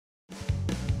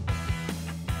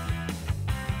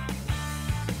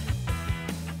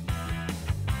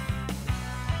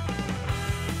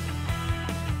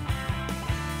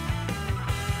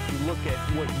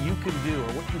what you can do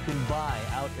or what you can buy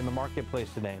out in the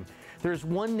marketplace today, there's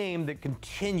one name that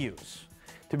continues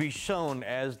to be shown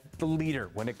as the leader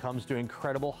when it comes to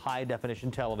incredible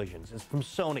high-definition televisions. It's from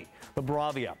Sony, the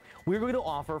Bravia. We're going to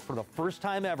offer for the first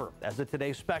time ever, as a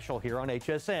today's special here on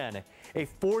HSN, a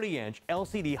 40-inch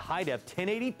LCD high-def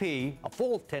 1080p, a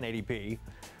full 1080p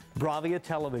Bravia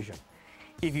television.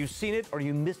 If you've seen it or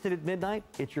you missed it at midnight,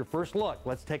 it's your first look.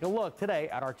 Let's take a look today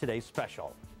at our today's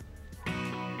special.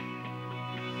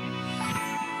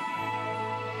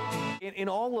 In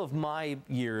all of my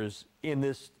years in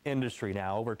this industry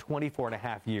now, over 24 and a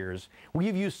half years,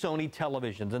 we've used Sony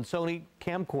televisions and Sony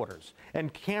camcorders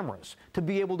and cameras to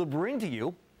be able to bring to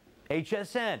you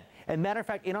HSN. And matter of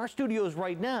fact, in our studios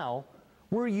right now,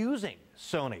 we're using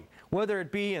Sony, whether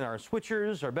it be in our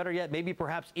switchers or better yet, maybe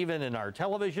perhaps even in our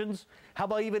televisions. How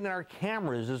about even in our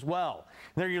cameras as well?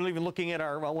 There you're even looking at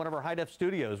our one of our high-def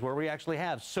studios where we actually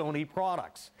have Sony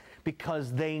products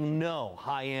because they know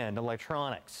high-end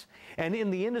electronics. And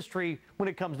in the industry, when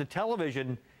it comes to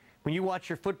television, when you watch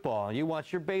your football, you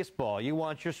watch your baseball, you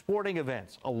watch your sporting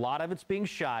events, a lot of it's being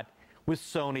shot with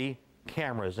Sony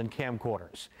cameras and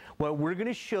camcorders. What we're going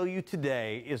to show you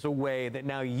today is a way that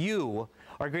now you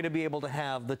are going to be able to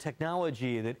have the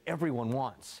technology that everyone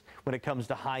wants when it comes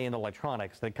to high-end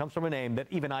electronics that comes from a name that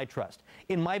even I trust.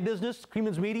 In my business,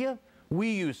 Cremeans Media, we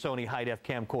use Sony high-def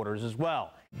camcorders as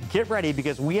well. Get ready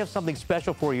because we have something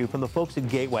special for you from the folks at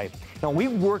Gateway. Now, we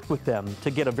worked with them to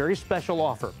get a very special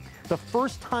offer. The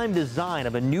first-time design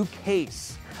of a new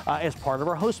case as part of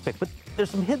our host pick, but there's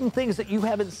some hidden things that you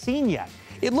haven't seen yet.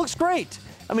 It looks great.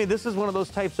 I mean, this is one of those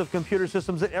types of computer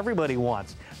systems that everybody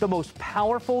wants. The most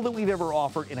powerful that we've ever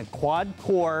offered in a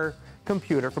quad-core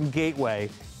computer from Gateway.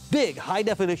 Big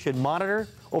high-definition monitor,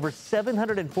 over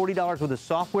 $740 worth of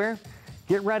software.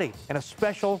 Get ready, and a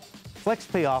special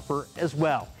FlexPay offer as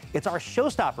well. It's our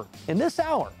showstopper in this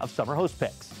hour of Summer Host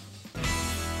Picks.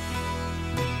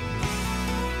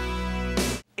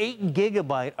 8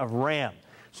 GB of RAM.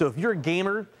 So if you're a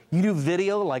gamer, you do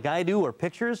video like I do or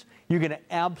pictures, you're going to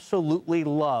absolutely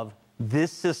love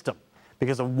this system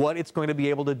because of what it's going to be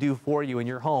able to do for you in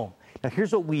your home. Now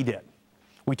here's what we did.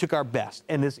 We took our best,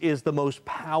 and this is the most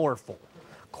powerful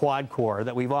quad core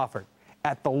that we've offered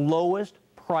at the lowest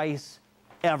price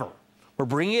ever. We're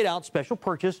bringing it out, special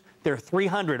purchase. They're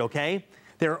 $300, okay?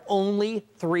 They're only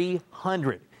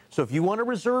 $300. So if you want to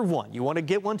reserve one, you want to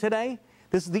get one today,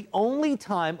 this is the only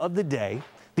time of the day,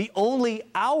 the only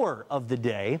hour of the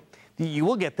day that you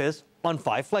will get this on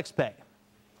 5 FlexPay.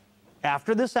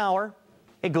 After this hour,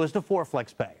 it goes to 4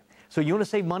 FlexPay. So you want to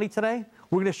save money today?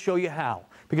 We're going to show you how.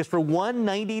 Because for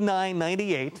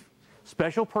 $199.98,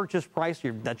 special purchase price,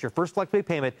 that's your first FlexPay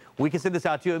payment, we can send this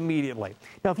out to you immediately.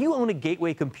 Now, if you own a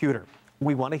Gateway computer,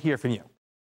 we want to hear from you.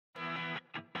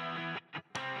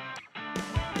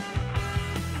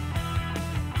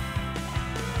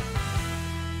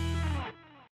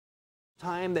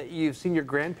 Time that you've seen your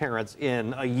grandparents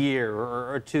in a year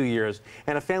or 2 years,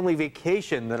 and a family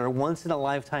vacation that are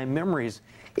once-in-a-lifetime memories,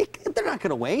 they're not going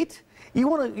to wait. You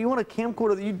want a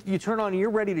camcorder that you turn on and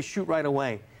you're ready to shoot right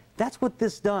away. That's what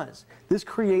this does. This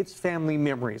creates family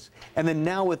memories. And then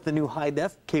now with the new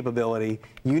high-def capability,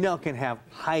 you now can have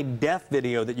high-def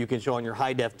video that you can show on your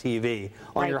high-def TV,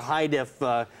 on your high-def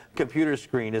computer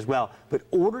screen as well. But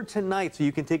order tonight so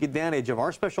you can take advantage of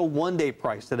our special one-day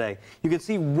price today. You can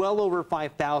see well over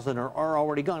 5,000 are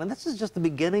already gone. And this is just the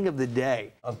beginning of the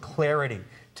day of clarity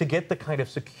to get the kind of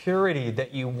security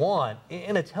that you want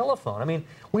in a telephone. I mean,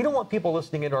 we don't want people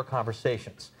listening into our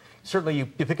conversations. Certainly, you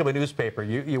pick up a newspaper,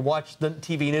 you watch the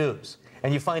TV news,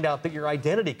 and you find out that your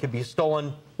identity could be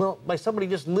stolen, well, by somebody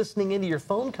just listening into your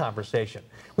phone conversation.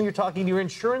 When you're talking to your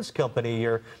insurance company,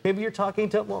 or maybe you're talking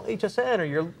to, well, HSN, or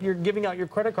you're giving out your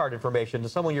credit card information to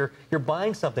someone you're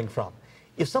buying something from.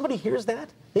 If somebody hears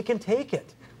that, they can take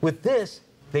it. With this,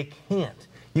 they can't.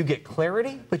 You get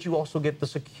clarity, but you also get the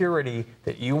security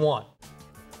that you want.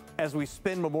 As we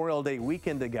spend Memorial Day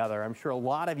weekend together, I'm sure a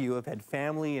lot of you have had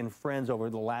family and friends over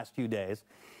the last few days,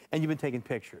 and you've been taking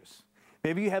pictures.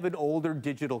 Maybe you have an older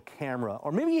digital camera,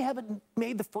 or maybe you haven't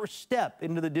made the first step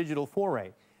into the digital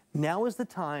foray. Now is the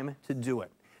time to do it.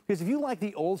 Because if you like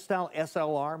the old style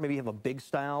SLR, maybe you have a big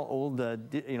style, old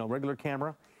regular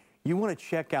camera, you want to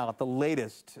check out the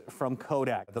latest from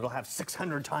Kodak that'll have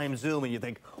 600 times zoom, and you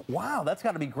think, wow, that's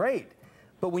got to be great.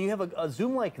 But when you have a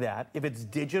zoom like that, if it's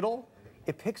digital,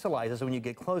 it pixelizes when you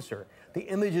get closer. The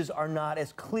images are not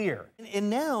as clear. And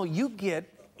now you get,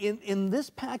 in this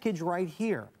package right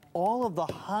here, all of the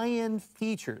high-end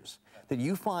features that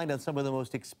you find on some of the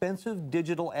most expensive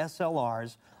digital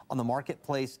SLRs on the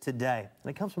marketplace today. And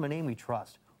it comes from a name we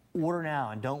trust, Order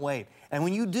now and don't wait. And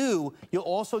when you do, you'll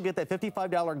also get that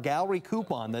 $55 gallery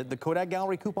coupon, the Kodak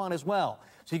gallery coupon as well.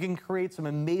 So you can create some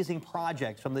amazing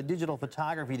projects from the digital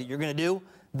photography that you're going to do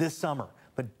this summer.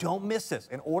 But don't miss this,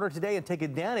 and order today and take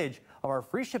advantage of our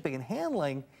free shipping and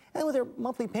handling, and with your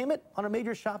monthly payment on a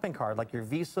major shopping card like your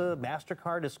Visa,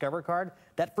 MasterCard, Discover card,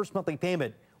 that first monthly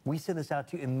payment, we send this out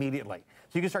to you immediately.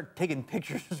 So you can start taking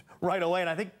pictures right away, and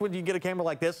I think when you get a camera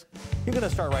like this, you're going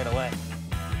to start right away.